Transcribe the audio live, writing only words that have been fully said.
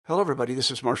Hello, everybody. This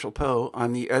is Marshall Poe.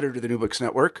 I'm the editor of the New Books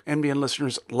Network. NBN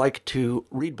listeners like to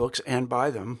read books and buy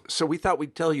them. So we thought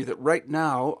we'd tell you that right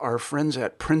now, our friends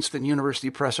at Princeton University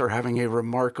Press are having a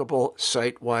remarkable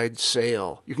site-wide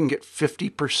sale. You can get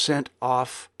 50%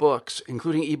 off books,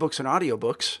 including ebooks and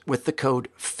audiobooks, with the code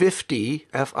 50,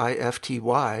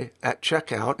 F-I-F-T-Y, at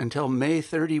checkout until May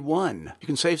 31. You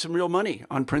can save some real money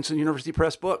on Princeton University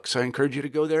Press books. I encourage you to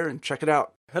go there and check it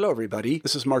out. Hello, everybody.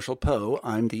 This is Marshall Poe.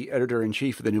 I'm the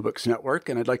editor-in-chief of the New Books Network,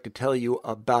 and I'd like to tell you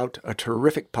about a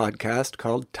terrific podcast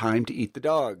called Time to Eat the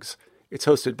Dogs. It's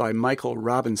hosted by Michael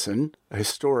Robinson, a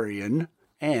historian,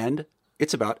 and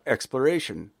it's about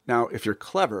exploration. Now, if you're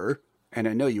clever, and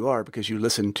I know you are because you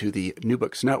listen to the New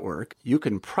Books Network, you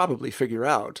can probably figure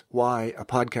out why a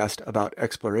podcast about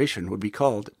exploration would be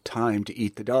called Time to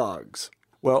Eat the Dogs.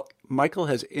 Well, Michael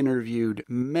has interviewed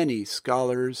many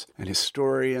scholars and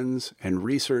historians and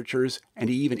researchers,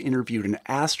 and he even interviewed an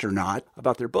astronaut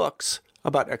about their books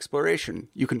about exploration.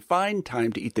 You can find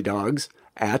Time to Eat the Dogs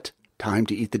at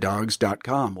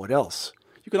timetoeatthedogs.com. What else?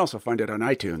 You can also find it on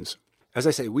iTunes. As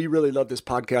I say, we really love this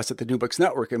podcast at the New Books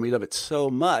Network, and we love it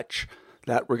so much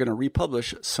that we're going to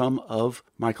republish some of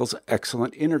Michael's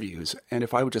excellent interviews. And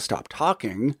if I would just stop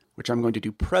talking, which I'm going to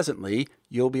do presently,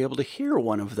 you'll be able to hear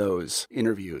one of those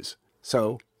interviews.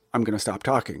 So I'm going to stop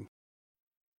talking.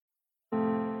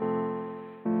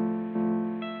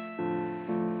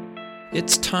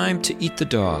 It's Time to Eat the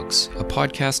Dogs, a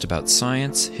podcast about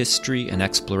science, history, and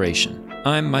exploration.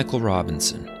 I'm Michael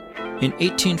Robinson. In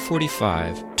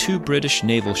 1845, two British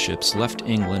naval ships left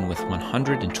England with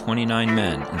 129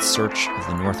 men in search of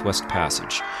the Northwest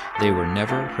Passage. They were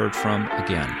never heard from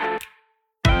again.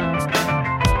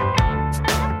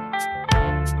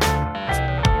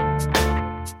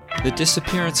 The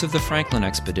disappearance of the Franklin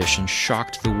expedition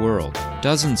shocked the world.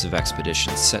 Dozens of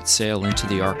expeditions set sail into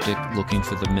the Arctic looking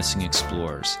for the missing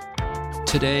explorers.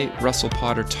 Today, Russell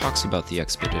Potter talks about the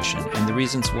expedition and the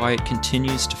reasons why it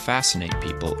continues to fascinate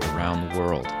people around the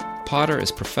world. Potter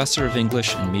is professor of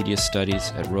English and Media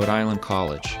Studies at Rhode Island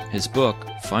College. His book,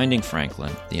 Finding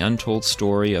Franklin, The Untold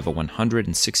Story of a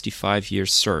 165-Year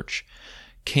Search,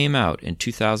 came out in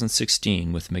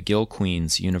 2016 with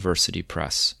McGill-Queen's University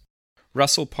Press.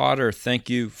 Russell Potter, thank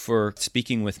you for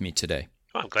speaking with me today.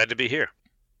 Well, I'm glad to be here.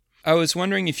 I was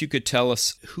wondering if you could tell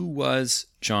us who was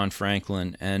John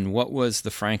Franklin and what was the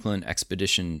Franklin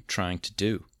expedition trying to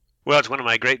do? Well, it's one of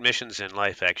my great missions in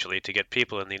life, actually, to get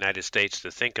people in the United States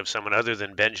to think of someone other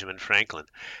than Benjamin Franklin.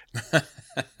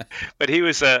 But he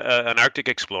was an Arctic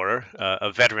explorer,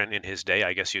 a veteran in his day.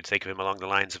 I guess you'd think of him along the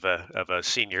lines of a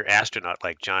senior astronaut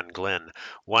like John Glenn.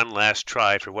 One last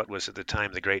try for what was at the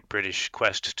time the great British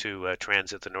quest to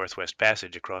transit the Northwest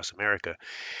Passage across America.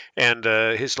 And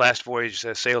his last voyage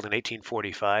sailed in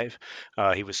 1845.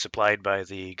 He was supplied by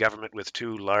the government with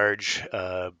two large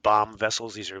bomb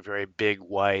vessels. These are very big,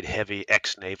 wide, heavy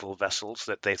ex-naval vessels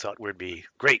that they thought would be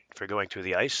great for going through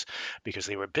the ice because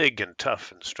they were big and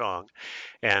tough and strong.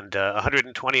 And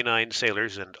 129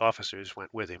 sailors and officers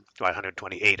went with him. Well,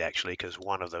 128 actually, because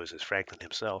one of those is Franklin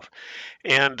himself.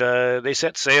 And they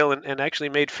set sail and actually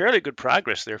made fairly good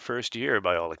progress their first year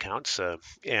by all accounts.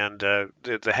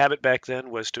 The habit back then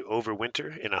was to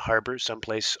overwinter in a harbor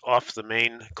someplace off the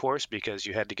main course because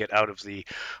you had to get out of the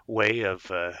way of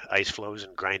ice floes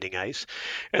and grinding ice.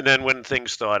 And then when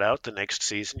things thawed out the next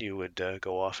season, you would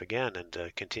go off again and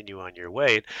continue on your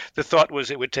way. The thought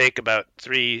was it would take about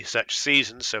 3 such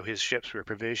seasons, so his ships were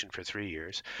provisioned for 3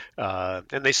 years.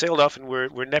 And they sailed off and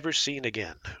were never seen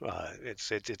again.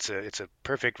 It's a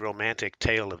perfect romantic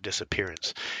tale of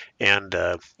disappearance. And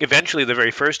eventually the very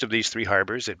first of these 3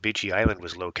 harbors at Beechy Island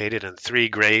was located, and 3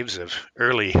 graves of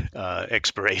early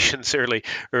explorations,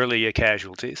 early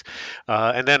casualties.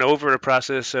 And then over a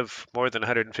process of more than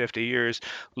 150 years,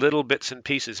 little bits and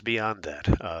pieces beyond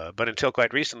that. But until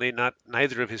quite recently,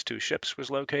 neither of his 2 ships was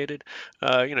located.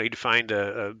 You'd find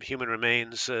a human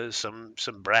remains,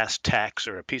 some brass tacks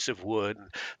or a piece of wood, and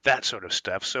that sort of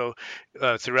stuff. So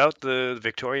throughout the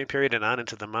Victorian period and on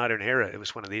into the modern era, it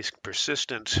was one of these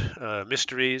persistent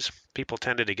mysteries. People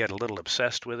tended to get a little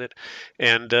obsessed with it.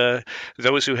 And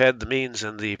those who had the means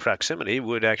and the proximity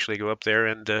would actually go up there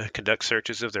and conduct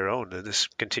searches of their own. This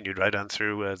continued right on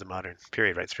through the modern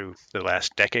period, right through the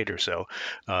last decade or so,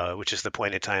 which is the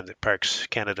point in time that Parks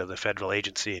Canada, the federal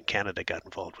agency in Canada, got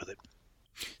involved with it.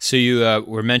 So you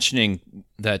were mentioning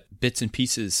that bits and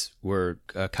pieces were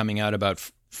coming out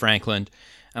about Franklin.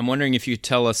 I'm wondering if you could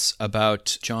tell us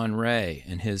about John Ray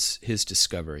and his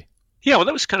discovery. Yeah, well,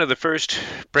 that was kind of the first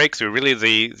breakthrough, really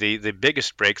the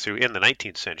biggest breakthrough in the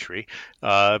 19th century,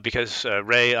 because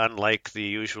Rae, unlike the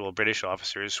usual British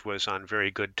officers, was on very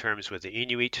good terms with the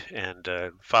Inuit and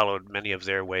followed many of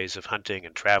their ways of hunting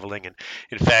and traveling. And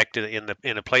in fact,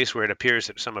 in a place where it appears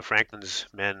that some of Franklin's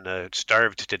men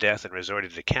starved to death and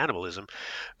resorted to cannibalism,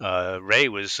 Rae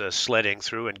was sledding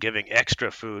through and giving extra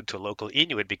food to local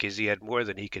Inuit because he had more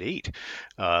than he could eat.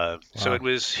 So it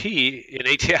was he in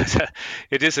 18.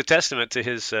 It is a testament to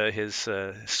his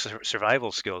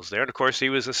survival skills there. And of course, he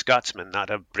was a Scotsman, not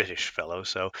a British fellow.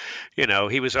 So,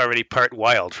 he was already part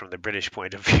wild from the British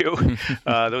point of view.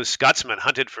 Those Scotsmen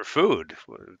hunted for food.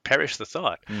 Perish the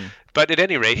thought. But at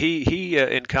any rate, he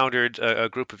encountered a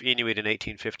group of Inuit in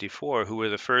 1854 who were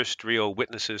the first real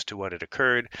witnesses to what had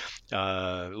occurred,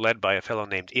 led by a fellow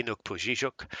named Inuk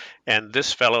Pujijuk. And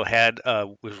this fellow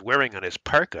was wearing on his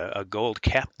parka a gold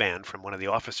cap band from one of the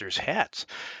officers' hats.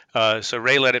 So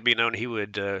Rae let it be known he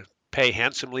would pay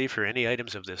handsomely for any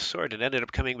items of this sort, and ended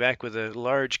up coming back with a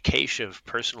large cache of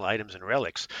personal items and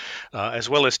relics, as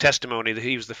well as testimony that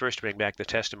he was the first to bring back the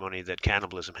testimony that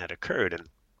cannibalism had occurred. And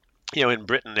in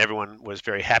Britain, everyone was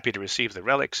very happy to receive the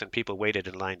relics, and people waited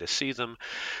in line to see them.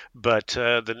 But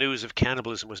the news of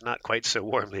cannibalism was not quite so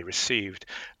warmly received,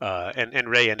 and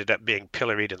Rae ended up being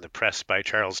pilloried in the press by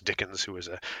Charles Dickens, who was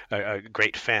a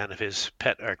great fan of his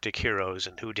pet Arctic heroes,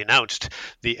 and who denounced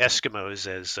the Eskimos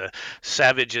as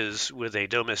savages with a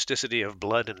domesticity of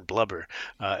blood and blubber,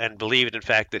 and believed, in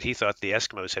fact, that he thought the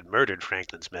Eskimos had murdered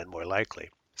Franklin's men more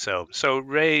likely. So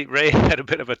Rae had a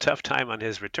bit of a tough time on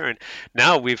his return.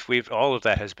 Now we've all of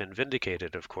that has been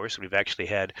vindicated. Of course, we've actually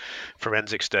had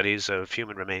forensic studies of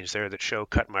human remains there that show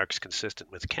cut marks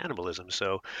consistent with cannibalism.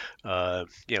 So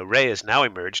Rae has now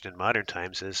emerged in modern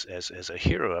times as a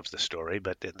hero of the story,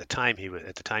 but at the time he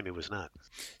was not.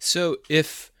 So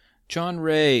if John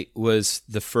Rae was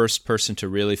the first person to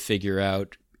really figure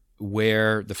out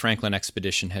where the Franklin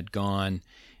expedition had gone,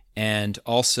 and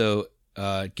also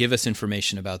give us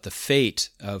information about the fate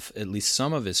of at least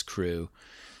some of his crew,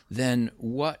 then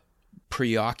what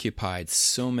preoccupied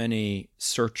so many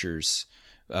searchers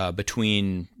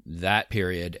between that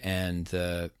period and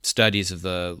the studies of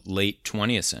the late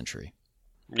 20th century?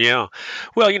 Yeah.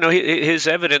 Well, his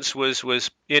evidence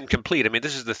was incomplete. I mean,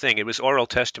 this is the thing. It was oral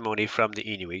testimony from the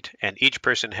Inuit, and each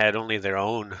person had only their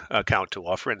own account to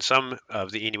offer. And some of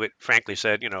the Inuit frankly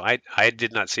said, I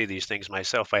did not see these things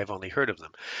myself. I have only heard of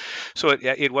them. So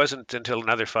it wasn't until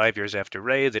another 5 years after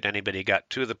Rae that anybody got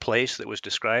to the place that was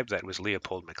described. That was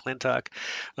Leopold McClintock.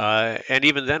 And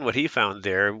even then, what he found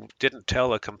there didn't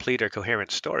tell a complete or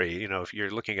coherent story. If you're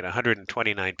looking at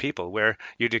 129 people, where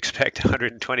you'd expect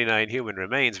 129 human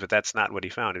remains, but that's not what he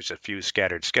found. It was a few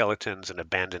scattered skeletons, an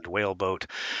abandoned whaleboat,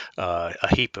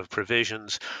 a heap of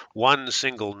provisions. One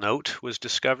single note was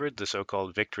discovered, the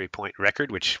so-called Victory Point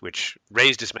record, which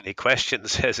raised as many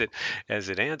questions as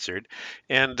it answered.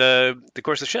 And of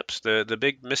course, the ships. The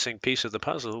big missing piece of the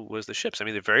puzzle was the ships. I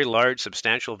mean, they're very large,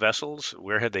 substantial vessels.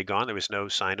 Where had they gone? There was no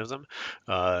sign of them.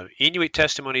 Inuit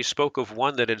testimony spoke of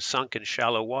one that had sunk in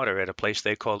shallow water at a place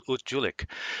they called Utjulik.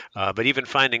 But even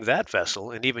finding that vessel,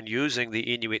 and even using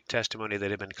the Inuit testimony that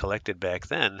had been collected back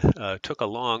then, took a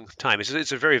long time.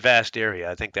 It's a very vast area.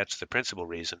 I think that's the principal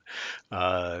reason.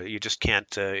 You just can't,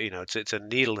 it's a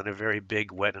needle in a very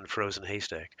big, wet and frozen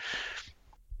haystack.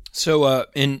 So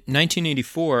in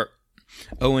 1984,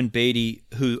 Owen Beatty,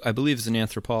 who I believe is an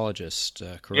anthropologist,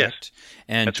 correct? Yes,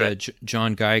 and that's right.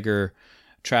 John Geiger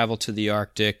traveled to the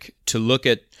Arctic to look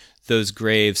at those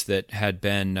graves that had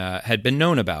been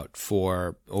known about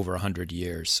for over 100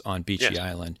 years on Beechey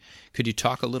Island. Could you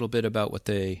talk a little bit about what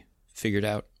they figured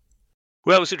out?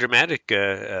 Well, it was a dramatic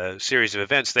series of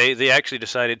events. They actually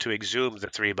decided to exhume the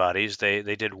three bodies. They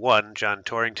did one, John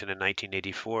Torrington, in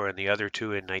 1984, and the other two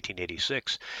in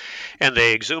 1986. And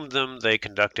they exhumed them. They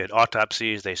conducted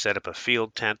autopsies. They set up a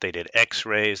field tent. They did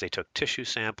X-rays. They took tissue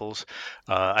samples.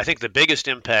 I think the biggest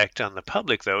impact on the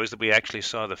public, though, is that we actually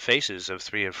saw the faces of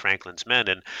three of Franklin's men.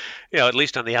 And, at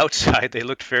least on the outside, they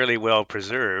looked fairly well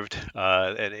preserved.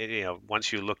 And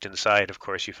once you looked inside, of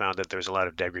course, you found that there was a lot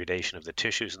of degradation of the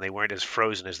tissues, and they weren't as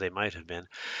frozen as they might have been.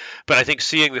 But I think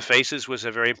seeing the faces was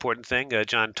a very important thing.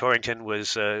 John Torrington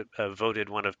was voted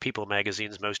one of People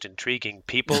magazine's most intriguing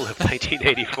people of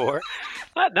 1984.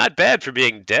 Not bad for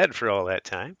being dead for all that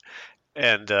time.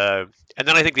 And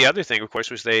then I think the other thing, of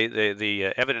course, was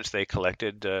the evidence they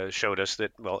collected showed us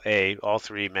that, well, all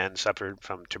three men suffered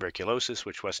from tuberculosis,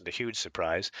 which wasn't a huge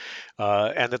surprise,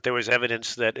 and that there was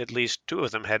evidence that at least two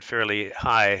of them had fairly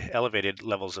high, elevated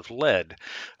levels of lead.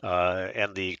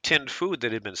 And the tinned food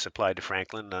that had been supplied to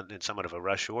Franklin in somewhat of a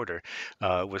rush order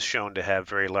was shown to have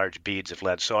very large beads of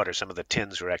lead solder. Some of the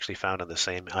tins were actually found on the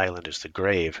same island as the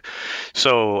grave.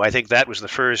 So I think that was the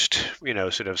first,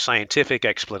 sort of scientific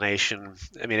explanation.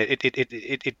 I mean, it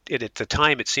at the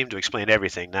time it seemed to explain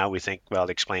everything. Now we think, well, it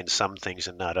explains some things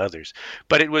and not others.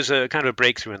 But it was a kind of a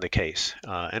breakthrough in the case,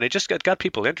 and it just got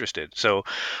people interested. So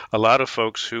a lot of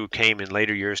folks who came in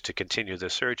later years to continue the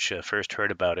search first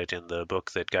heard about it in the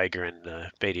book that Geiger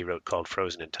and Beatty wrote called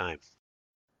Frozen in Time.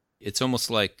 It's almost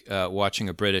like watching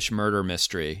a British murder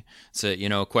mystery. It's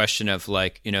a question of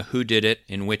who did it,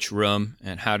 in which room,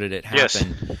 and how did it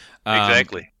happen. Yes,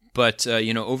 exactly. But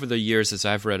over the years, as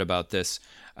I've read about this,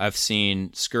 I've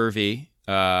seen scurvy,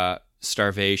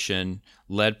 starvation,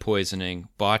 lead poisoning,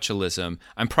 botulism.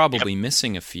 I'm probably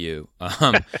missing a few.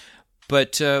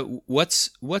 But what's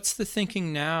the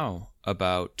thinking now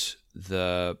about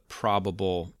the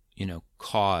probable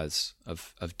cause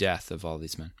of death of all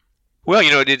these men? Well,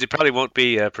 it probably won't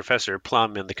be Professor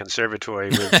Plum in the conservatory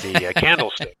with the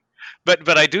candlestick.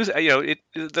 But I do,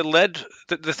 the lead,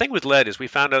 the thing with lead is we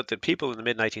found out that people in the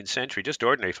mid-19th century, just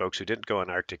ordinary folks who didn't go on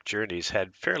Arctic journeys,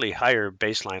 had fairly higher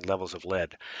baseline levels of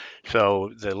lead.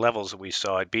 So the levels that we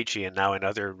saw at Beechey and now in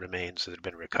other remains that have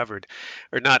been recovered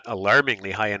are not alarmingly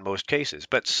high in most cases.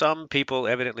 But some people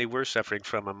evidently were suffering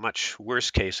from a much worse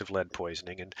case of lead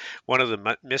poisoning. And one of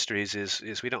the mysteries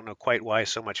is we don't know quite why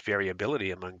so much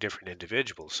variability among different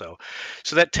individuals. So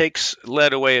that takes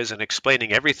lead away as an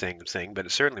explaining everything thing, but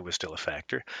it certainly was still a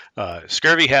factor.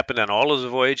 Scurvy happened on all of the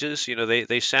voyages.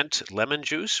 They sent lemon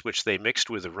juice, which they mixed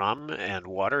with rum and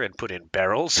water and put in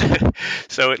barrels.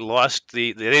 So it lost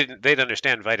they didn't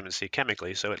understand vitamin C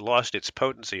chemically, so it lost its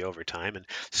potency over time. And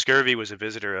scurvy was a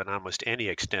visitor on almost any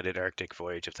extended Arctic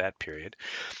voyage of that period.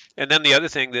 And then the other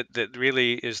thing that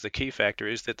really is the key factor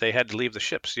is that they had to leave the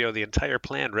ships. The entire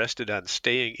plan rested on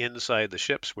staying inside the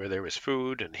ships where there was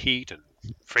food and heat and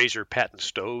Fraser patent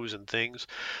stoves and things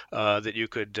that you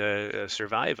could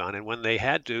survive on. And when they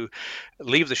had to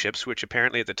leave the ships, which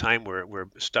apparently at the time were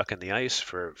stuck in the ice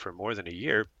for more than a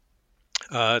year,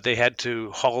 they had to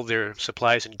haul their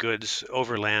supplies and goods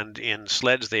overland in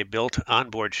sleds they built on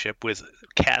board ship with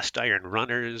cast iron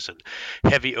runners and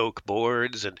heavy oak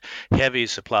boards and heavy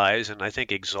supplies, and I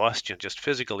think exhaustion, just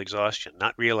physical exhaustion,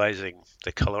 not realizing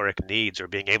the caloric needs or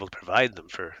being able to provide them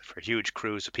for huge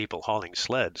crews of people hauling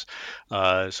sleds,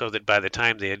 so that by the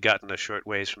time they had gotten a short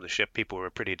ways from the ship, people were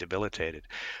pretty debilitated.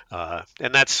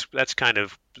 And that's kind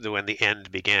of when the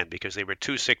end began, because they were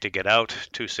too sick to get out,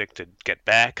 too sick to get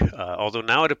back. Although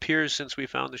now it appears, since we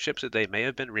found the ships, that they may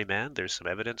have been remanned. There's some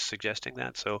evidence suggesting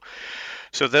that. So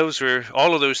those were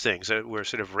all of those things that were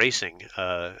sort of racing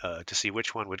to see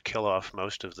which one would kill off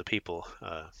most of the people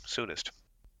soonest.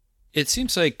 It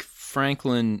seems like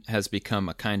Franklin has become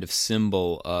a kind of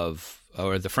symbol of,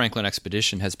 or the Franklin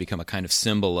expedition has become a kind of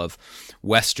symbol of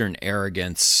Western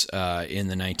arrogance in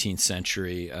the 19th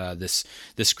century.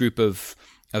 This group of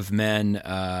men,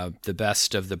 the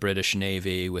best of the British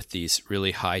Navy, with these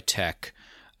really high-tech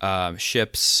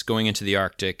ships going into the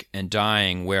Arctic and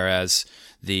dying, whereas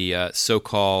the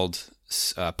so-called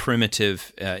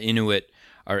primitive Inuit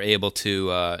are able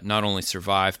to not only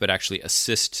survive but actually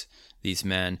assist these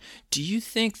men. Do you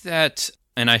think that,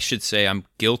 and I should say I'm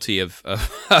guilty of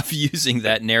using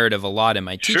that narrative a lot in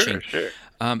my teaching. Sure.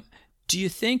 Do you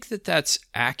think that that's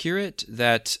accurate,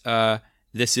 that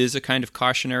this is a kind of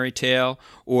cautionary tale,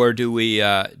 or do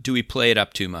we play it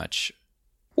up too much?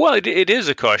 Well, it is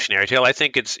a cautionary tale. I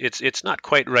think it's not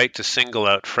quite right to single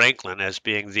out Franklin as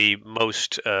being the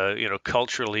most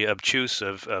culturally obtuse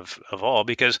of all,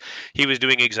 because he was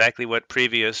doing exactly what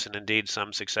previous and indeed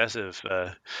some successive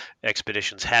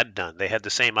expeditions had done. They had the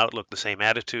same outlook, the same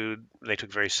attitude. They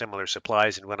took very similar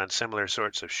supplies and went on similar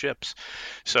sorts of ships.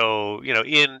 So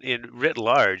in writ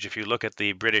large, if you look at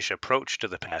the British approach to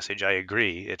the passage, I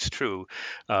agree, it's true.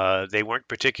 They weren't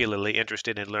particularly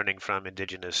interested in learning from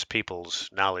indigenous peoples'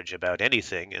 knowledge about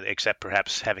anything, except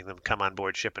perhaps having them come on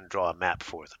board ship and draw a map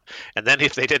for them. And then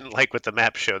if they didn't like what the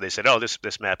map showed, they said, oh,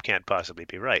 this map can't possibly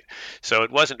be right. So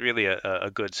it wasn't really a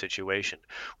good situation.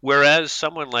 Whereas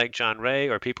someone like John Ray,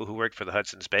 or people who worked for the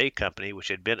Hudson's Bay Company, which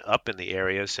had been up in the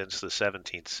area since the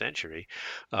 17th century,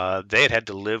 they had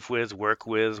to live with, work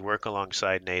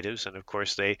alongside natives. And of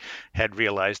course, they had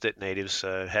realized that natives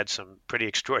had some pretty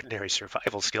extraordinary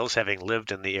survival skills, having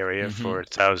lived in the area for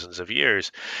thousands of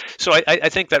years. So I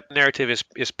think that narrative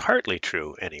is partly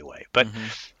true anyway.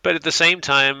 But at the same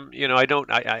time,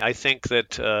 I think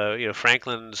that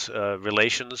Franklin's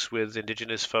relations with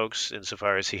indigenous folks,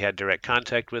 insofar as he had direct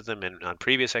contact with them, and on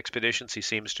previous expeditions, he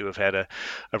seems to have had a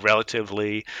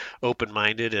relatively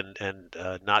open-minded and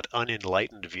not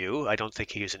unenlightened view. I don't think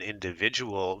he's an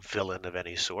individual villain of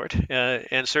any sort,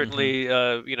 and certainly,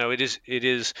 it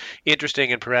is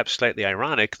interesting and perhaps slightly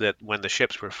ironic that when the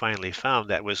ships were finally found,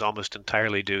 that was almost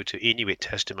entirely due to Inuit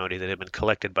testimony that had been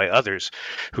collected by others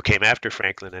who came after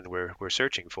Franklin and were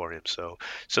searching for him. So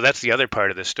that's the other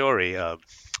part of the story,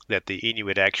 that the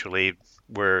Inuit actually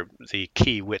were the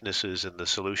key witnesses in the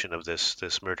solution of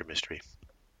this murder mystery.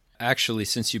 Actually,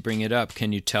 since you bring it up,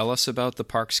 can you tell us about the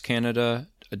Parks Canada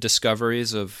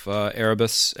discoveries of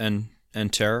Erebus and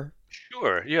Terror?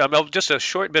 Sure. Yeah, well, just a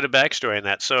short bit of backstory on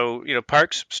that. So,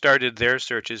 Parks started their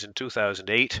searches in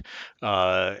 2008,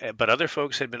 but other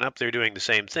folks had been up there doing the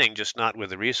same thing, just not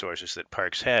with the resources that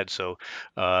Parks had. So,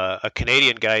 a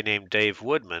Canadian guy named Dave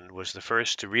Woodman was the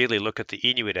first to really look at the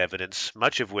Inuit evidence,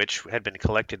 much of which had been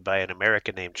collected by an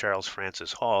American named Charles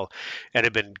Francis Hall and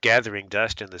had been gathering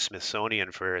dust in the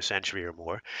Smithsonian for a century or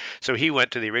more. So he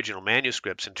went to the original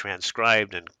manuscripts and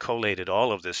transcribed and collated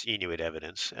all of this Inuit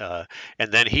evidence,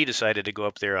 and then he decided to go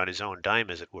up there on his own dime,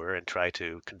 as it were, and try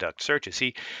to conduct searches.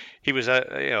 He was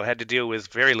had to deal with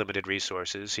very limited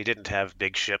resources. He didn't have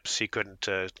big ships. He couldn't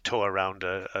tow around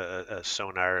a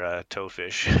sonar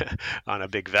towfish on a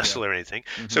big vessel or anything.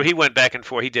 So he went back and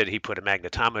forth. He put a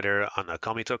magnetometer on the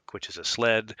Komituk, which is a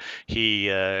sled. He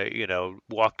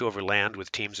walked over land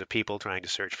with teams of people trying to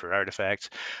search for artifacts,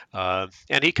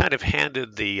 and he kind of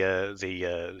handed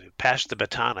passed the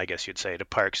baton, I guess you'd say, to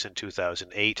Parks in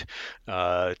 2008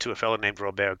 to a fellow named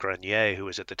Robert Grenier, who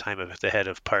was at the time the head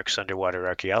of Parks' underwater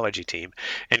archaeology team.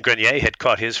 And Grenier had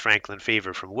caught his Franklin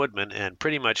fever from Woodman and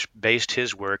pretty much based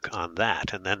his work on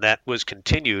that. And then that was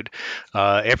continued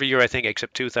every year, I think,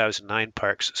 except 2009.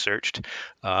 Parks searched,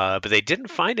 but they didn't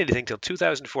find anything till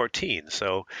 2014.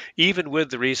 So even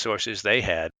with the resources they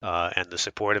had and the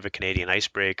support of a Canadian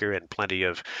icebreaker and plenty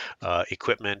of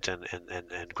equipment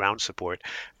and ground support,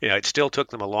 it still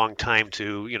took them a long time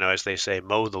to, as they say,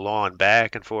 mow the lawn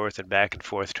back and forth,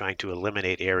 trying to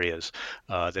eliminate areas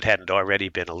that hadn't already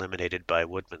been eliminated by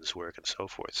Woodman's work and so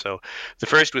forth. So the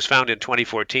first was found in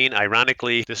 2014.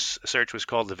 Ironically, this search was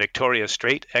called the Victoria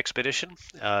Strait Expedition,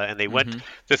 and they went.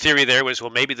 The theory there was,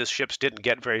 well, maybe the ships didn't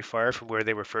get very far from where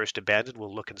they were first abandoned.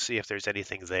 We'll look and see if there's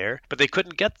anything there. But they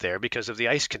couldn't get there because of the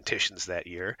ice conditions that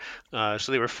year.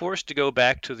 So they were forced to go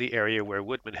back to the area where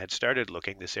Woodman had started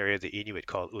looking, this area the Inuit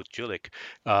called Utjulik.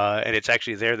 And it's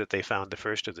actually there that they found the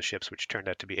first of the ships, which turned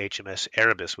out to be HMS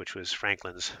Erebus, which was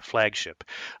Franklin's flagship.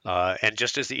 And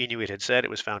just as the Inuit had said, it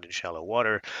was found in shallow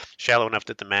water, shallow enough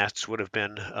that the masts would have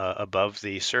been above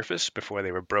the surface before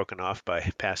they were broken off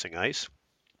by passing ice.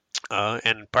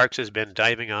 And Parks has been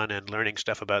diving on and learning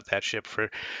stuff about that ship for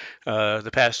the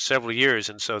past several years.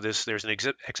 And so there's an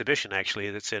exhibition,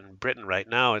 actually, that's in Britain right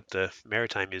now at the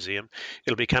Maritime Museum.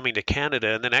 It'll be coming to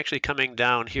Canada and then actually coming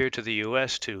down here to the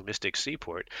U.S. to Mystic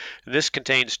Seaport. And this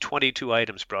contains 22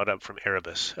 items brought up from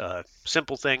Erebus.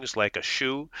 Simple things like a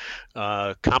shoe,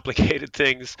 complicated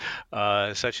things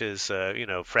such as,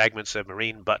 fragments of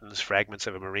marine buttons, fragments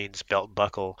of a marine's belt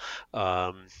buckle,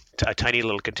 a tiny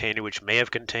little container which may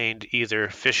have contained either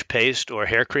fish paste or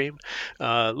hair cream,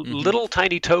 little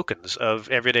tiny tokens of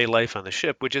everyday life on the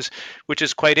ship, which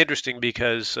is quite interesting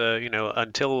because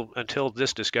until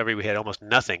this discovery we had almost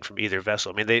nothing from either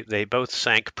vessel. I mean, they both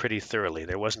sank pretty thoroughly.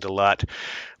 There wasn't a lot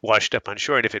washed up on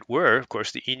shore, and if it were, of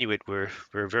course, the Inuit were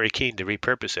very keen to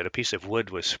repurpose it. A piece of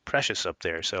wood was precious up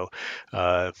there, so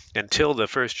until the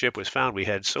first ship was found, we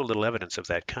had so little evidence of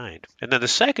that kind. And then the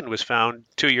second was found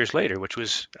 2 years later, which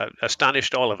was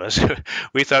astonished all of us.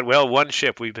 We thought, well, one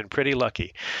ship, we've been pretty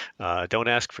lucky. Don't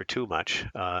ask for too much.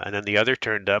 And then the other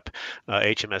turned up,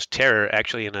 HMS Terror,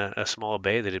 actually in a small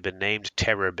bay that had been named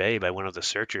Terror Bay by one of the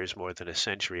searchers more than a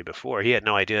century before. He had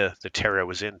no idea the Terror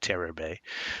was in Terror Bay.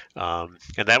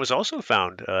 And that was also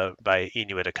found by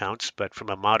Inuit accounts, but from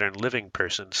a modern living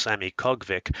person, Sami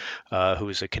Kogvik, who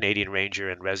was a Canadian ranger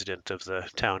and resident of the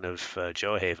town of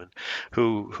Johaven,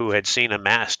 who had seen a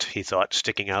mast, he thought,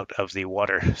 sticking out of the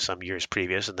water some years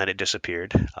previous, and then it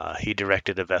disappeared. He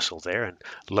directed a vessel there, and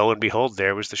lo and behold,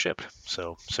 there was the ship.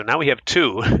 So now we have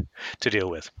two to deal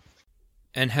with.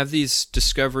 And have these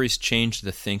discoveries changed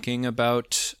the thinking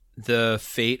about the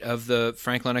fate of the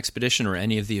Franklin expedition or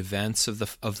any of the events of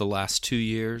the last 2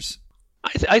 years?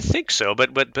 I think so,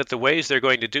 but the ways they're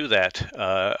going to do that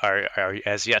are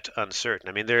as yet uncertain.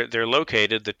 I mean, they're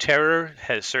located. The Terror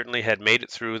has certainly had made it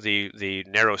through the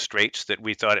narrow straits that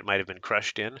we thought it might have been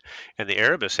crushed in, and the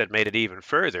Erebus had made it even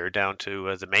further down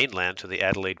to the mainland, to the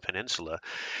Adelaide Peninsula.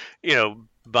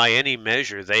 By any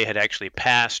measure, they had actually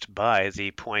passed by the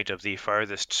point of the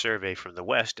farthest survey from the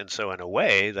west, and so in a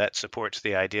way that supports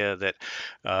the idea that,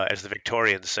 as the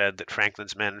Victorians said, that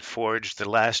Franklin's men forged the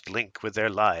last link with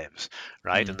their lives,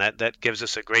 right? And that gives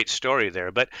us a great story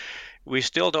there. But we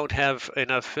still don't have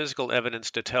enough physical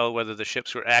evidence to tell whether the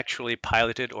ships were actually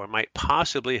piloted or might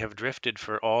possibly have drifted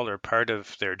for all or part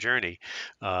of their journey.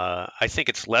 I think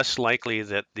it's less likely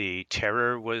that the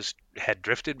Terror had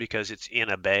drifted because it's in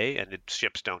a bay, and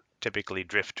ships don't typically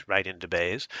drift right into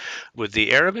bays. With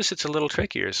the Erebus, it's a little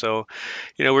trickier. So,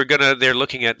 they're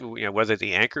looking at whether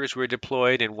the anchors were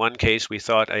deployed. In one case, we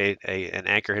thought an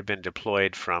anchor had been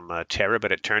deployed from Terror,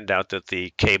 but it turned out that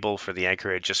the cable for the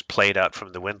anchor had just played out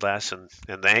from the windlass, and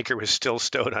the anchor was still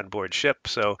stowed on board ship.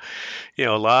 So, a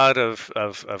lot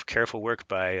of careful work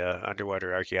by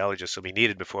underwater archaeologists will be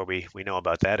needed before we know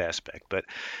about that aspect. But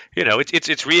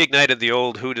it's reignited the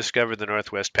old "who discovered the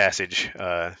Northwest Passage"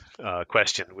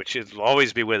 question, which will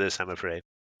always be with us, I'm afraid.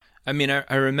 I mean,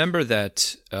 I remember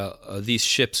that these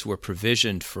ships were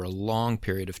provisioned for a long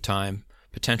period of time,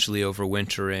 potentially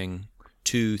overwintering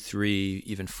 2, 3,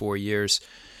 even 4 years.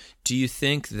 Do you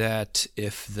think that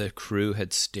if the crew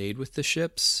had stayed with the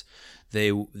ships,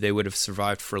 they would have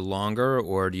survived for longer,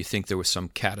 or do you think there was some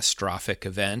catastrophic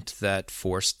event that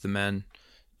forced the men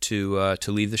to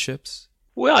leave the ships?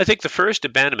 Well, I think the first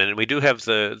abandonment, and we do have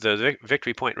the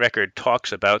Victory Point record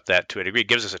talks about that to a degree. It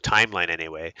gives us a timeline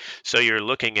anyway. So you're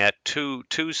looking at two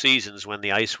seasons when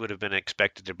the ice would have been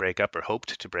expected to break up or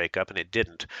hoped to break up, and it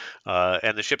didn't.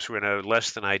 And the ships were in a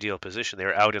less than ideal position. They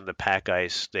were out in the pack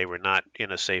ice. They were not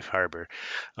in a safe harbor.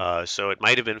 So it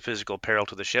might have been physical peril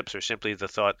to the ships, or simply the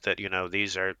thought that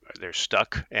they're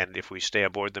stuck, and if we stay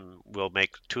aboard them, we'll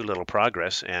make too little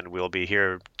progress, and we'll be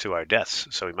here to our deaths.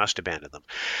 So we must abandon them.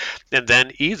 And then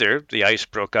either the ice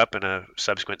broke up in a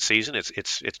subsequent season.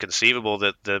 It's conceivable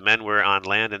that the men were on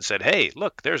land and said, "Hey,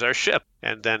 look, there's our ship,"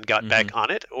 and then got back on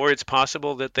it. Or it's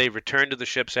possible that they returned to the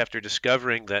ships after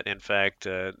discovering that, in fact,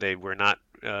 they were not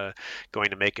going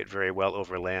to make it very well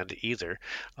over land either,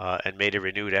 and made a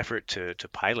renewed effort to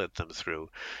pilot them through.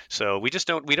 So we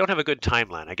don't have a good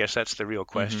timeline. I guess that's the real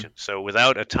question. So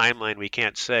without a timeline, we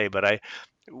can't say. But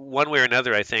one way or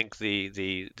another, I think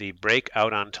the break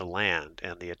out onto land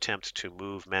and the attempt to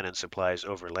move men and supplies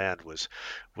over land was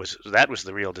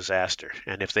the real disaster.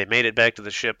 And if they made it back to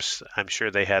the ships, I'm sure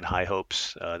they had high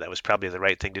hopes. That was probably the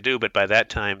right thing to do. But by that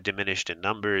time, diminished in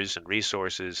numbers and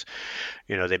resources,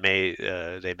 they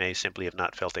may simply have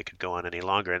not felt they could go on any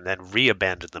longer, and then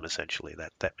re-abandoned them. Essentially,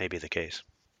 that may be the case.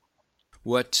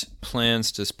 What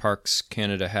plans does Parks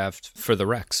Canada have for the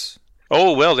wrecks?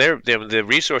 Oh, well, the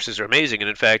resources are amazing. And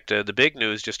in fact, the big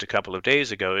news just a couple of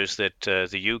days ago is that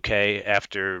the UK,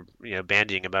 after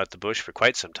bandying about the bush for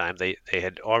quite some time, they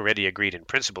had already agreed in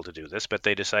principle to do this, but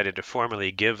they decided to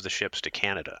formally give the ships to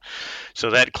Canada.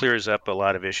 So that clears up a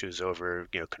lot of issues over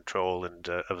control and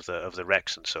of the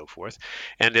wrecks and so forth.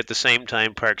 And at the same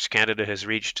time, Parks Canada has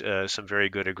reached some very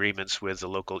good agreements with the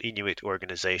local Inuit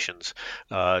organizations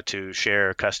to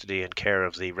share custody and care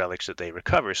of the relics that they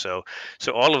recover. So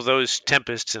all of those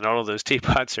tempests and all of those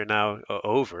teapots are now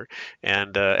over,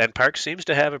 and Parks seems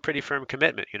to have a pretty firm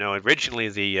commitment. Originally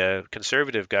the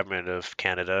Conservative government of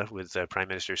Canada, with Prime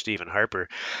Minister Stephen Harper,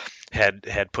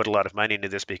 had put a lot of money into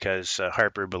this because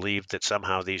Harper believed that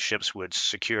somehow these ships would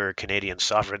secure Canadian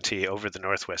sovereignty over the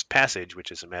Northwest Passage,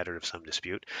 which is a matter of some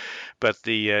dispute. But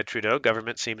the Trudeau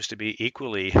government seems to be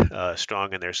equally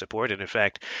strong in their support, and in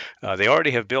fact, they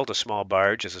already have built a small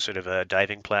barge as a sort of a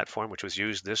diving platform, which was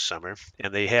used this summer,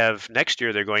 and next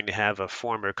year they're going to have a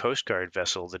former Coast Guard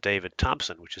vessel, the David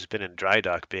Thompson, which has been in dry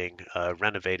dock being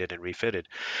renovated and refitted.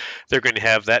 They're going to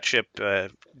have that ship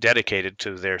dedicated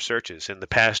to their searches. In the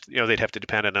past, they'd have to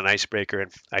depend on an icebreaker,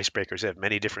 and icebreakers have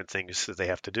many different things that they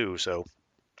have to do. So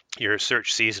your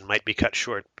search season might be cut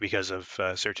short because of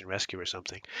search and rescue or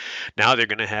something. Now they're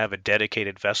going to have a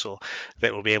dedicated vessel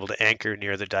that will be able to anchor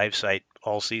near the dive site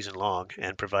all season long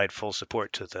and provide full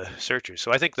support to the searchers.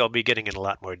 So I think they'll be getting in a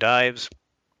lot more dives.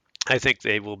 I think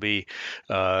they will be,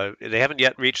 they haven't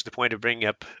yet reached the point of bringing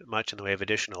up much in the way of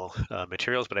additional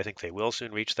materials, but I think they will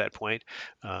soon reach that point.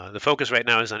 The focus right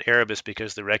now is on Erebus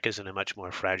because the wreck is in a much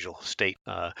more fragile state.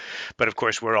 But of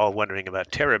course, we're all wondering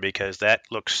about Terra because that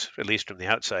looks, at least from the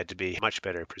outside, to be much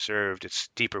better preserved. It's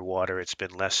deeper water. It's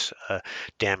been less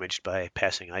damaged by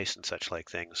passing ice and such like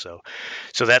things.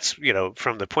 So that's,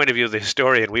 from the point of view of the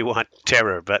historian, we want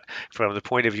Terror, but from the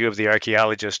point of view of the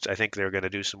archaeologist, I think they're going to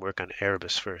do some work on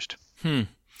Erebus first.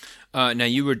 Now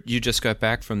you just got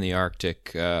back from the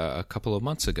Arctic a couple of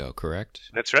months ago, correct?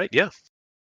 That's right, yeah.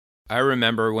 I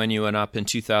remember when you went up in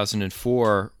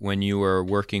 2004 when you were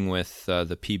working with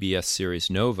the PBS series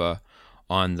Nova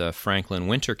on the Franklin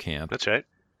Winter Camp. That's right.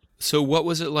 So what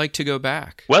was it like to go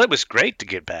back? Well, it was great to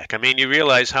get back. I mean, you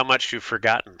realize how much you've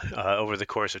forgotten over the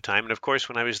course of time. And of course,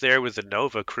 when I was there with the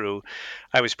Nova crew,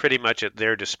 I was pretty much at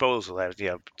their disposal.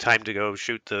 Time to go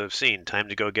shoot the scene, time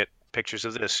to go get pictures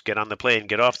of this, get on the plane,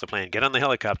 get off the plane, get on the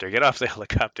helicopter, get off the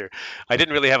helicopter. I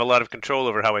didn't really have a lot of control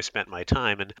over how I spent my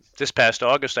time. And this past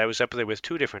August, I was up there with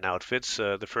two different outfits.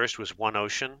 The first was One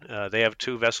Ocean. They have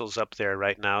two vessels up there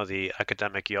right now, the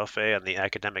Akademik Yoffe and the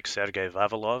Akademik Sergei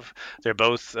Vavilov. They're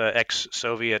both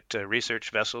ex-Soviet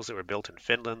research vessels that were built in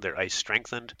Finland. They're ice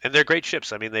strengthened, and they're great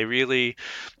ships. I mean, they really,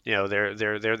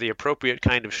 they're the appropriate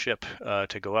kind of ship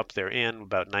to go up there in,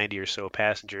 about 90 or so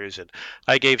passengers. And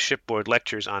I gave shipboard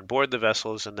lectures on board the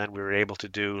vessels, and then we were able to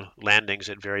do landings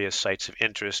at various sites of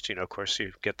interest. Of course,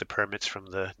 you get the permits from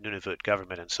the Nunavut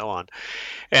government and so on.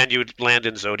 And you would land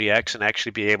in Zodiacs and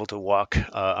actually be able to walk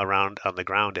around on the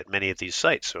ground at many of these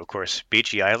sites. So, of course,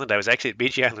 Beechey Island. I was actually at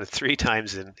Beechey Island 3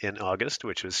 times in August,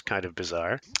 which was kind of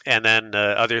bizarre. And then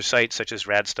other sites such as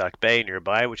Radstock Bay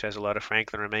nearby, which has a lot of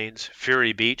Franklin remains.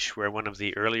 Fury Beach, where one of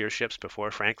the earlier ships before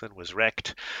Franklin was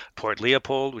wrecked. Port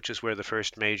Leopold, which is where the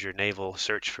first major naval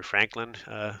search for Franklin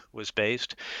was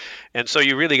based. And so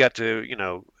you really got to,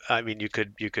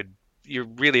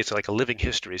 it's like a living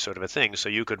history sort of a thing. So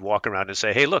you could walk around and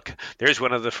say, hey, look, there's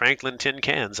one of the Franklin tin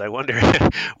cans. I wonder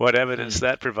what evidence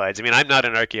that provides. I mean, I'm not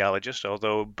an archaeologist,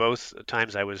 although both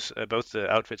the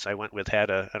outfits I went with had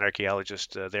an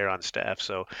archaeologist there on staff.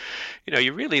 So,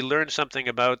 you really learn something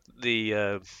about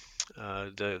the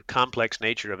complex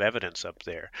nature of evidence up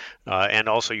there. And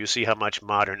also you see how much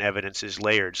modern evidence is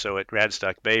layered. So at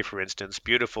Radstock Bay, for instance,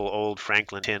 beautiful old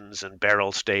Franklin tins and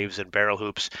barrel staves and barrel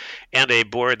hoops, and a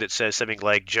board that says something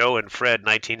like Joe and Fred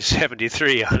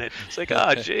 1973 on it. It's like,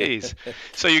 geez.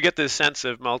 So you get this sense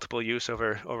of multiple use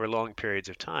over long periods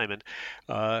of time.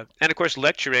 And of course,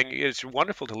 lecturing, it's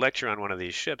wonderful to lecture on one of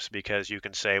these ships because you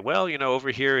can say, well,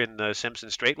 over here in the Simpson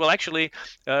Strait, well, actually,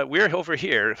 we're over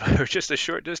here. We're just a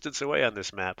short distance away on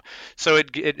this map. So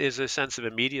it is a sense of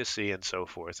immediacy and so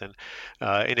forth. And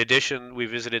in addition, we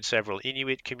visited several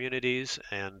Inuit communities,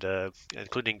 and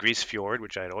including Grise Fjord,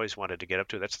 which I'd always wanted to get up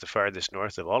to. That's the farthest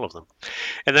north of all of them.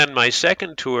 And then my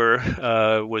second tour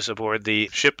was aboard the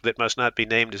ship that must not be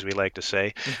named, as we like to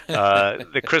say,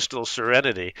 the Crystal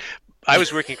Serenity. I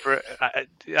was working for,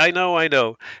 I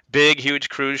know, big, huge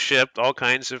cruise ship, all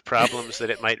kinds of problems that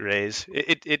it might raise.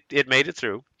 It made it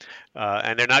through,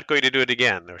 and they're not going to do it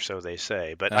again, or so they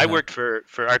say. But I worked for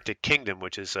Arctic Kingdom,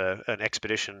 which is an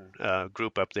expedition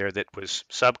group up there that was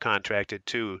subcontracted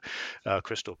to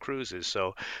Crystal Cruises.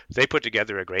 So they put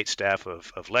together a great staff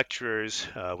of lecturers.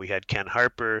 We had Ken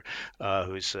Harper,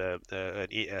 who's a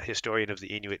historian of the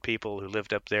Inuit people who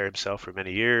lived up there himself for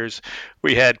many years.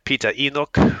 We had Pita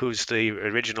Enoch, who's the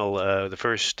original, the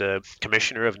first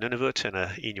commissioner of Nunavut and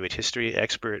an Inuit history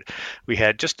expert. We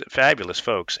had just fabulous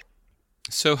folks.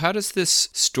 So how does this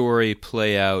story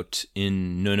play out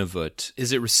in Nunavut?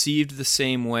 Is it received the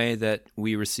same way that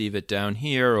we receive it down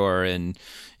here or in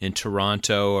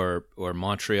Toronto or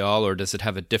Montreal, or does it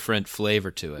have a different flavor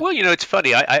to it? Well, it's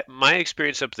funny. My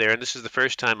experience up there, and this is the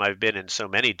first time I've been in so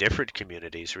many different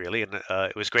communities, really, and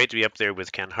it was great to be up there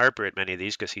with Ken Harper at many of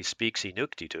these because he speaks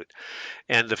Inuktitut.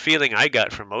 And the feeling I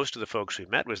got from most of the folks we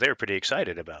met was they were pretty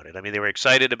excited about it. I mean, they were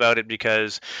excited about it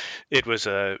because it was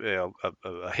a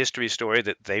history story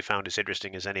that they found as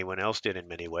interesting as anyone else did in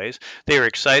many ways. They were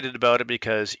excited about it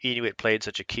because Inuit played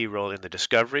such a key role in the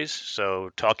discoveries.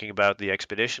 So talking about the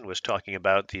expedition was talking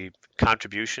about the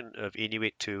contribution of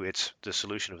Inuit to the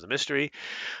solution of the mystery.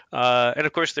 And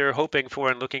of course, they're hoping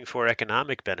for and looking for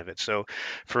economic benefits. So,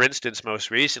 for instance, most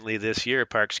recently this year,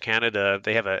 Parks Canada,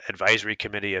 they have an advisory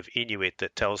committee of Inuit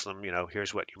that tells them,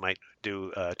 here's what you might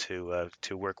do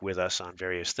to work with us on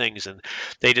various things. And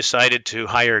they decided to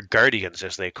hire guardians,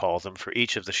 as they call them, for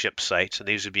each of the ship sites. And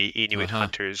these would be Inuit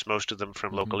hunters, most of them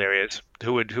from local areas,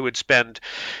 who would spend,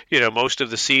 most of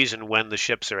the season when the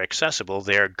ships are accessible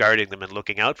there, guarding them and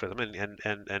looking out for them.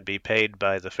 and be paid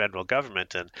by the federal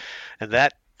government. And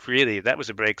that really, that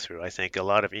was a breakthrough. I think a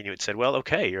lot of Inuit said, well,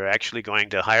 okay, you're actually going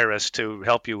to hire us to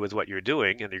help you with what you're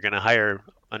doing, and you're going to hire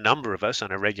a number of us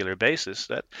on a regular basis.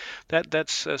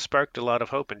 That's sparked a lot of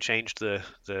hope and changed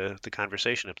the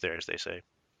conversation up there, as they say.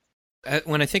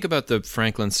 When I think about the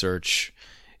Franklin search,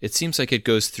 it seems like it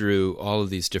goes through all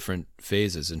of these different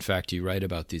phases. In fact, you write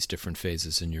about these different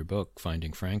phases in your book,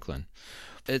 Finding Franklin.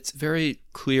 It's very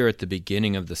clear at the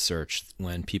beginning of the search,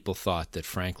 when people thought that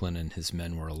Franklin and his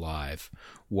men were alive,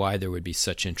 why there would be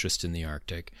such interest in the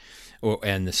Arctic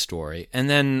and the story. And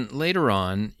then later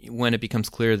on, when it becomes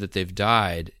clear that they've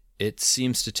died, it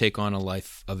seems to take on a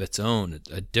life of its own,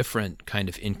 a different kind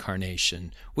of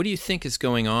incarnation. What do you think is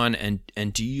going on, and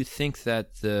do you think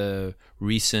that the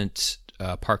recent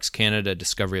Parks Canada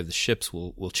discovery of the ships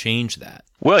will change that?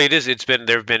 Well, it is.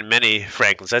 There have been many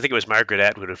Franklins. I think it was Margaret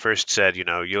Atwood who first said,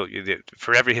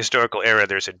 for every historical era,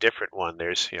 there's a different one.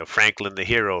 There's, Franklin the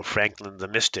hero, Franklin the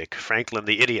mystic, Franklin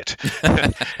the idiot.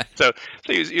 So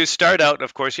you start out,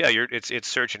 of course, it's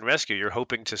search and rescue. You're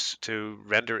hoping to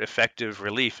render effective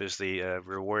relief, as the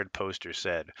reward poster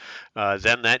said.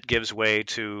 Then that gives way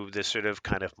to this sort of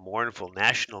kind of mournful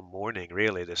national mourning,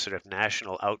 really, this sort of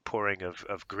national outpouring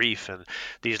of grief, and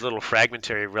these little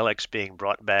fragmentary relics being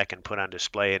brought back and put on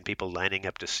display, and people lining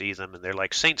up to see them, and they're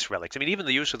like saints' relics. I mean, even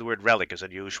the use of the word relic is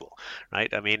unusual, right?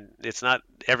 I mean, it's not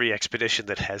every expedition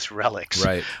that has relics.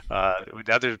 Right.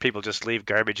 Other people just leave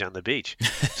garbage on the beach.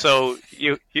 So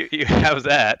you have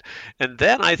that, and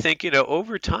then I think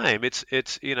over time it's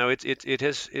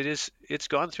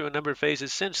gone through a number of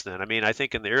phases since then. I mean, I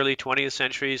think in the early 20th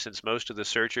century, since most of the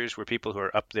searchers were people who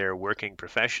are up there working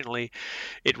professionally,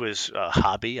 it was a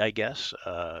hobby, I guess,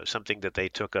 something that they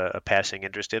took a passing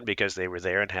interest in because they were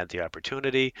there and had the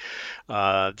opportunity.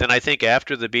 Then I think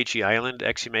after the Beechey Island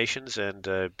exhumations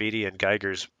and Beatty and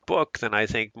Geiger's book, then I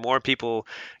think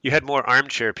you had more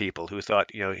armchair people who thought,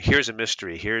 here's a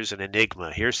mystery, here's an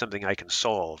enigma, here's something I can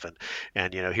solve,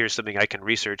 and here's something I can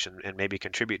research and maybe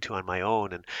contribute to on my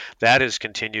own. And that has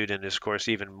continued, and is, of course,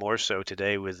 even more so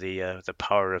today with the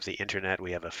power of the internet.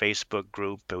 We have a Facebook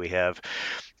group, we have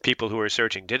people who are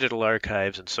searching digital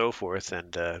archives and so forth,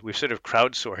 and we've sort of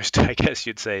crowdsourced, I guess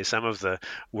you'd say, some of the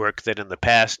work that in the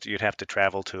past you'd have to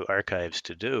travel to archives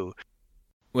to do.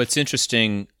 What's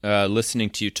interesting listening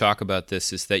to you talk about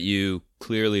this is that you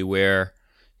clearly wear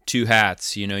two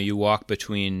hats. You walk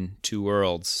between two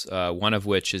worlds, one of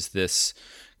which is this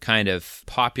kind of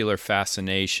popular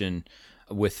fascination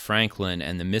with Franklin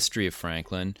and the mystery of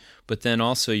Franklin, but then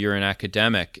also you're an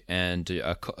academic and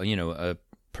a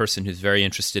person who's very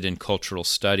interested in cultural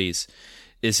studies.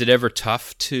 Is it ever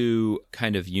tough to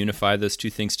kind of unify those two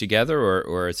things together,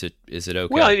 or is it okay?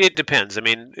 Well, it depends. I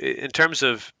mean, in terms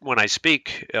of when I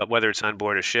speak, whether it's on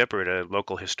board a ship or at a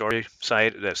local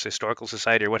historical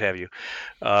society or what have you,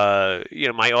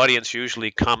 my audience usually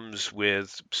comes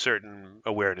with certain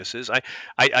awarenesses.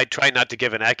 I try not to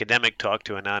give an academic talk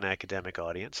to a non-academic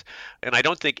audience, and I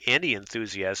don't think any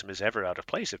enthusiasm is ever out of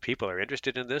place. If people are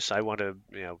interested in this, I want to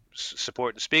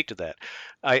support and speak to that.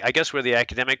 I guess where the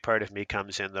academic part of me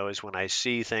comes in, though, is when I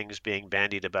see things being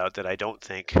bandied about that I don't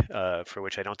think, for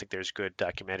which I don't think there's good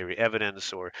documentary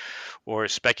evidence, or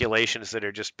speculations that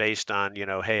are just based on,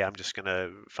 hey, I'm just going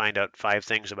to find out 5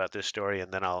 things about this story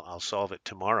and then I'll solve it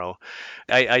tomorrow.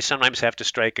 I sometimes have to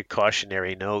strike a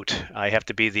cautionary note. I have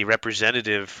to be the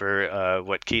representative for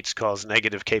what Keats calls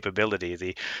negative capability,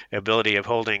 the ability of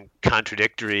holding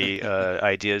contradictory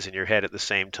ideas in your head at the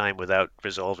same time without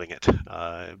resolving it,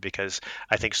 because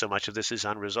I think so much of this is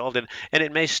unresolved, and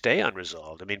it may stay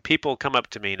unresolved. I mean, people come up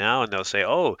to me now and they'll say,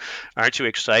 oh, aren't you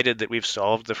excited that we've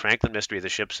solved the Franklin mystery? The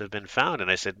ships have been found.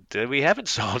 And I said, we haven't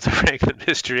solved the Franklin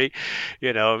mystery.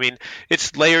 I mean,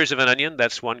 it's layers of an onion.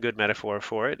 That's one good metaphor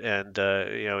for it. And,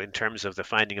 in terms of the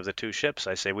finding of the 2 ships,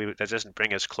 I say that doesn't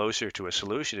bring us closer to a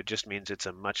solution. It just means it's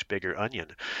a much bigger onion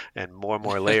and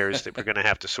more layers that we're going to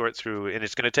have to sort through. And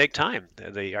it's going to take time.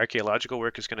 The archaeological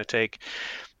work is going to take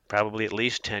probably at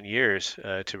least 10 years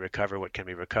to recover what can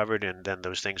be recovered, and then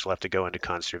those things will have to go into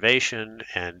conservation.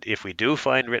 And if we do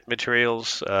find written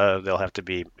materials, they'll have to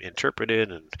be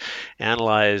interpreted and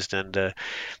analyzed, and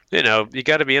you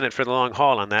got to be in it for the long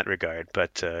haul on that regard.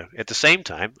 But at the same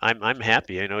time, I'm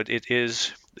happy. It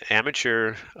is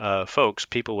amateur folks,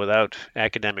 people without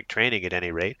academic training at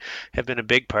any rate, have been a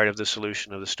big part of the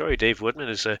solution of the story. Dave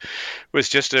Woodman was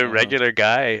just a regular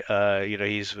guy.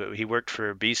 He worked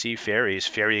for BC Ferries,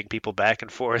 ferrying people back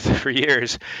and forth for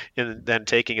years, and then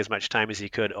taking as much time as he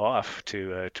could off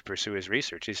to pursue his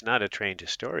research. He's not a trained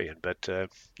historian, but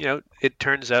it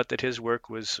turns out that his work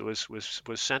was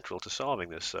central to solving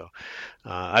this. So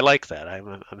I like that.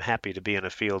 I'm happy to be in a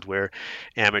field where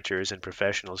amateurs and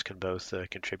professionals can both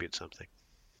contribute something.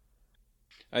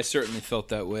 I certainly felt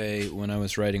that way when I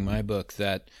was writing my book,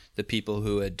 that the people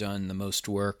who had done the most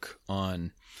work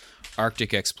on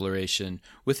Arctic exploration,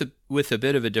 with a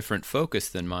bit of a different focus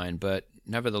than mine, but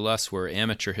nevertheless were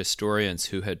amateur historians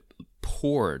who had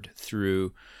poured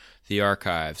through the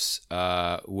archives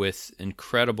with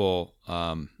incredible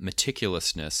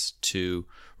meticulousness to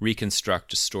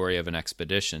reconstruct a story of an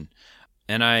expedition.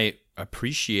 And I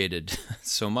appreciated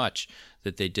so much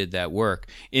that they did that work.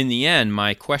 In the end,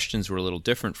 my questions were a little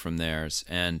different from theirs,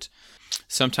 and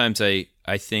sometimes I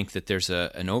think that there's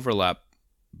an overlap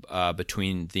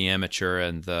between the amateur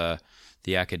and the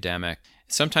academic.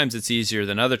 Sometimes it's easier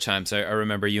than other times. I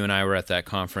remember you and I were at that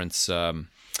conference in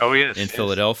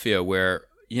Philadelphia, where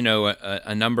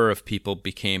a number of people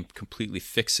became completely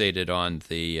fixated on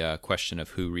the question of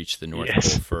who reached the North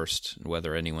Pole first, and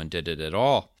whether anyone did it at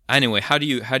all. Anyway, how do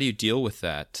you deal with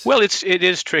that? Well, it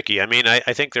is tricky. I mean, I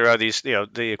think there are these,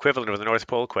 the equivalent of the North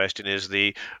Pole question is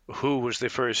the who was the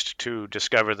first to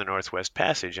discover the Northwest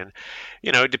Passage. And,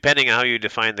 depending on how you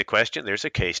define the question, there's a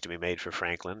case to be made for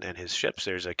Franklin and his ships.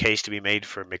 There's a case to be made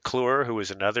for McClure, who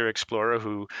was another explorer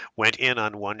who went in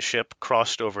on one ship,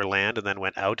 crossed over land, and then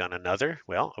went out on another.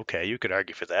 Well, okay, you could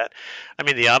argue for that. I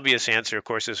mean, the obvious answer, of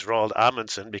course, is Roald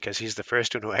Amundsen, because he's the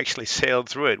first one who actually sailed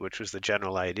through it, which was the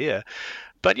general idea.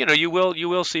 But you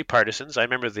will see partisans. I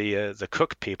remember the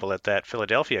Cook people at that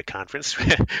Philadelphia conference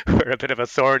were a bit of a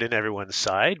thorn in everyone's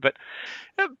side, but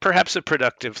perhaps a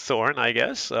productive thorn, I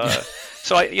guess.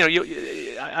 So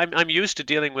I'm used to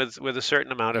dealing with a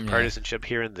certain amount of partisanship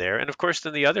here and there, and of course,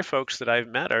 then the other folks that I've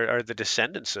met are the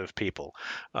descendants of people,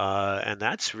 and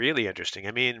that's really interesting.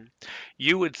 I mean,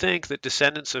 you would think that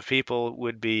descendants of people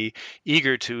would be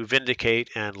eager to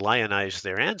vindicate and lionize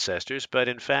their ancestors, but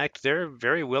in fact, they're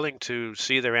very willing to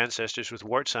see their ancestors with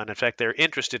warts on. In fact, they're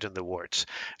interested in the warts,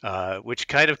 which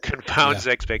kind of confounds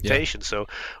expectations. So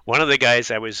one of the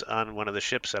guys I was on one of the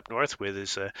ships up north with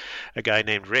is a guy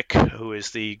named Rick, who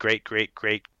is the great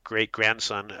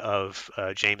grandson of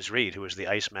James Reed, who was the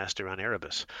ice master on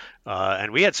Erebus.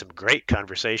 And we had some great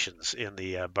conversations in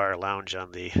the bar lounge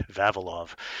on the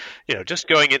Vavilov, just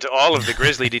going into all of the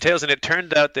grisly details. And it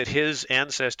turned out that his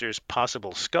ancestor's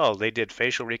possible skull, they did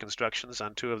facial reconstructions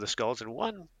on two of the skulls, and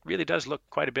one really does look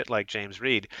quite a bit like James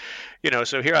Reed.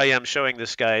 So here I am showing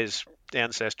this guy's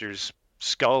ancestor's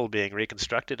skull being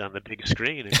reconstructed on the big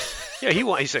screen. And,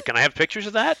 he said, "Can I have pictures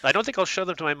of that?" "I don't think I'll show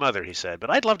them to my mother," he said, "but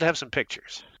I'd love to have some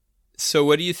pictures." So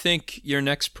what do you think your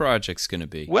next project's going to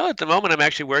be? Well, at the moment, I'm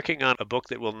actually working on a book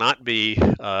that will not be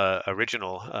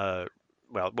original.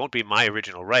 Well, it won't be my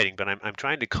original writing, but I'm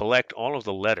trying to collect all of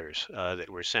the letters that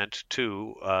were sent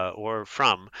to or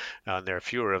from, there are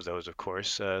fewer of those, of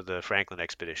course, the Franklin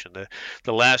expedition.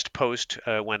 The last post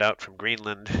went out from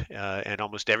Greenland, and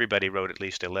almost everybody wrote at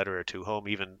least a letter or two home,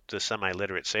 even the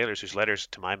semi-literate sailors, whose letters,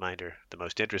 to my mind, are the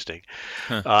most interesting.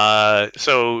 And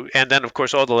then, of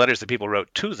course, all the letters that people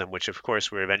wrote to them, which, of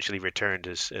course, were eventually returned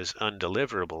as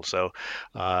undeliverable. So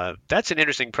that's an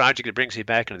interesting project. It brings you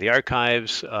back into the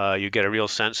archives. You get a real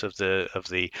sense of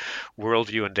the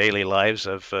worldview and daily lives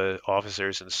of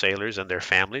officers and sailors and their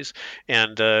families,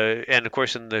 and of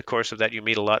course in the course of that you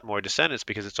meet a lot more descendants,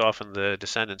 because it's often the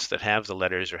descendants that have the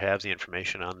letters or have the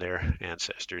information on their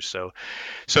ancestors. So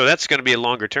that's going to be a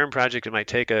longer term project. It might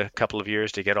take a couple of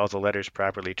years to get all the letters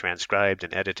properly transcribed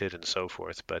and edited and so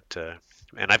forth, but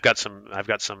and I've got some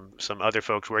other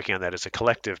folks working on that as a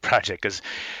collective project, because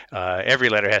every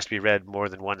letter has to be read more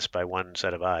than once by one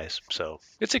set of eyes. So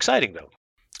it's exciting, though.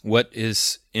 What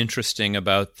is interesting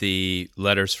about the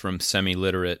letters from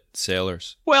semi-literate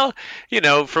sailors? Well,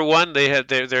 for one, they're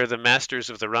the masters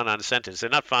of the run-on sentence. They're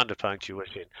not fond of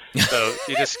punctuation, so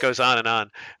it just goes on and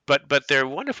on. But they're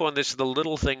wonderful, and this is the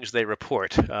little things they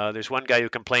report. There's one guy who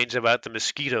complains about the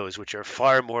mosquitoes, which are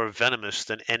far more venomous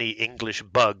than any English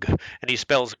bug, and he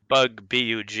spells bug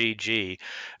B-U-G-G.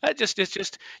 It's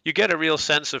just you get a real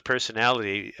sense of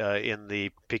personality in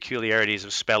the peculiarities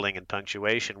of spelling and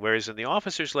punctuation, whereas in the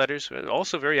officers' letters,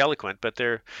 also very eloquent, but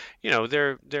they're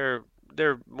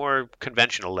they're more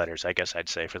conventional letters, I guess I'd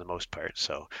say, for the most part.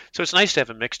 So it's nice to have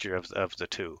a mixture of the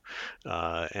two,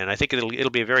 and I think it'll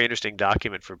be a very interesting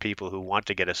document for people who want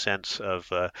to get a sense of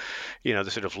the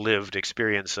sort of lived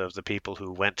experience of the people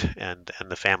who went and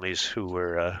the families who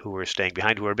were staying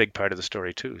behind, who are a big part of the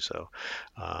story too. So,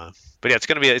 but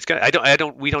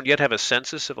yeah, we don't yet have a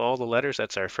census of all the letters.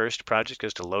 That's our first project,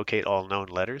 is to locate all known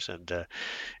letters, and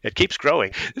it keeps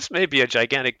growing. This may be a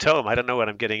gigantic tome. I don't know what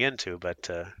I'm getting into, but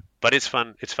it's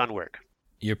fun. It's fun work.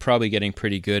 You're probably getting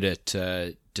pretty good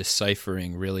at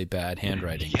deciphering really bad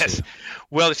handwriting. Yes. Too.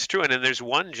 Well, it's true. And then there's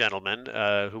one gentleman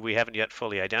who we haven't yet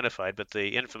fully identified, but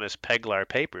the infamous Peglar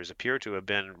papers appear to have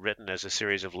been written as a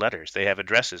series of letters. They have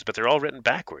addresses, but they're all written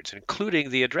backwards, including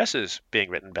the addresses being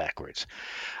written backwards.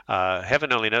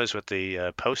 Heaven only knows what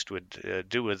the Post would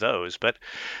do with those, but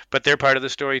they're part of the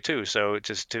story too. So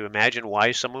just to imagine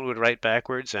why someone would write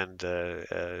backwards and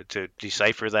to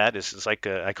decipher that is like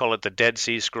I call it the Dead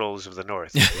Sea Scrolls of the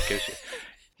North.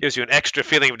 It gives you an extra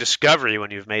feeling of discovery when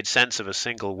you've made sense of a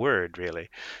single word, really.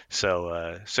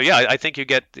 So yeah, I think you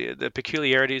get the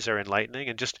peculiarities are enlightening,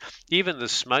 and just even the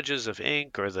smudges of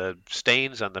ink or the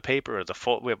stains on the paper or the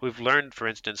fold. We've learned, for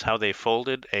instance, how they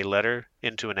folded a letter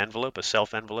into an envelope, a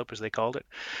self-envelope as they called it,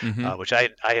 which I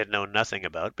had known nothing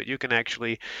about. But you can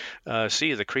actually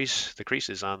see the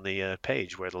creases on the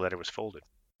page where the letter was folded.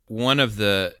 One of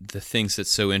the things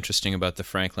that's so interesting about the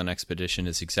Franklin expedition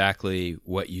is exactly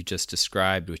what you just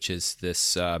described, which is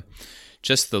this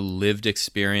just the lived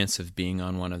experience of being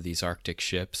on one of these Arctic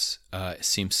ships. It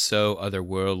seems so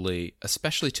otherworldly,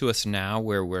 especially to us now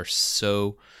where we're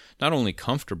so not only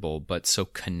comfortable, but so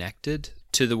connected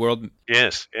to the world.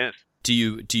 Yes. Do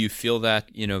you feel that,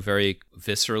 very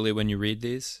viscerally when you read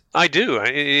these? I do.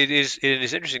 It is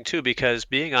interesting too, because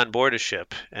being on board a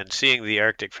ship and seeing the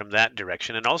Arctic from that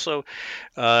direction, and also,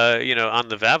 on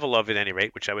the Vavilov at any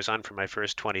rate, which I was on for my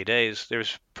first 20 days,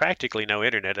 there's practically no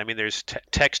internet. I mean, there's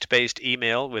text-based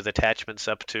email with attachments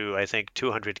up to, I think,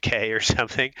 200K or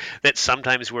something that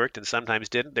sometimes worked and sometimes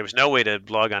didn't. There was no way to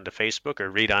log onto Facebook or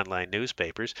read online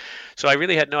newspapers. So I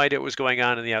really had no idea what was going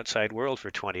on in the outside world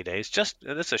for 20 days.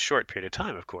 And that's a short period of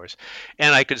time, of course.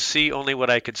 And I could see only what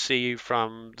I could see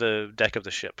from the deck of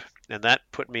the ship. And that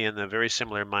put me in a very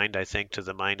similar mind, I think, to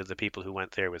the mind of the people who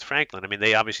went there with Franklin. I mean,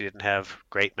 they obviously didn't have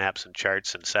great maps and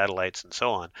charts and satellites and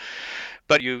so on.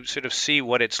 But you sort of see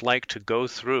what it's like to go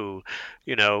through,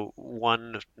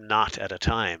 one knot at a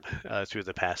time through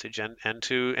the passage, and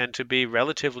to be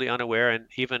relatively unaware and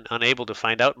even unable to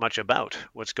find out much about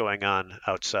what's going on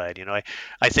outside.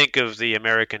 I think of the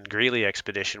American Greely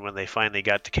expedition when they finally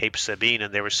got to Cape Sabine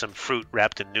and there was some fruit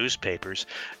wrapped in newspapers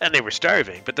and they were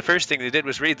starving. But the first thing they did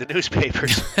was read the newspapers.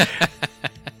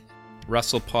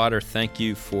 Russell Potter, thank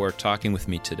you for talking with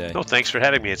me today. Oh, thanks for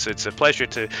having me. It's a pleasure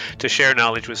to share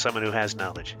knowledge with someone who has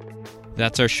knowledge.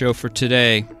 That's our show for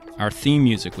today. Our theme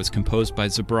music was composed by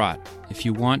Zabrat. If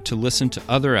you want to listen to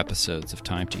other episodes of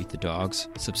Time to Eat the Dogs,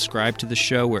 subscribe to the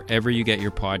show wherever you get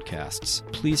your podcasts.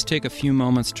 Please take a few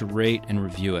moments to rate and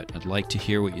review it. I'd like to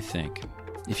hear what you think.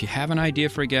 If you have an idea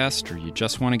for a guest or you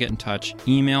just want to get in touch,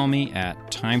 email me at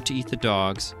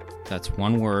timetoeatthedogs, that's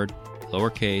one word,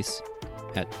 lowercase,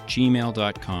 at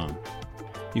gmail.com.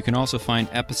 You can also find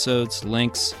episodes,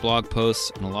 links, blog posts,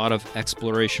 and a lot of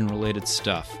exploration-related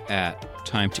stuff at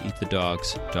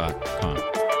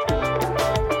timetoeatthedogs.com.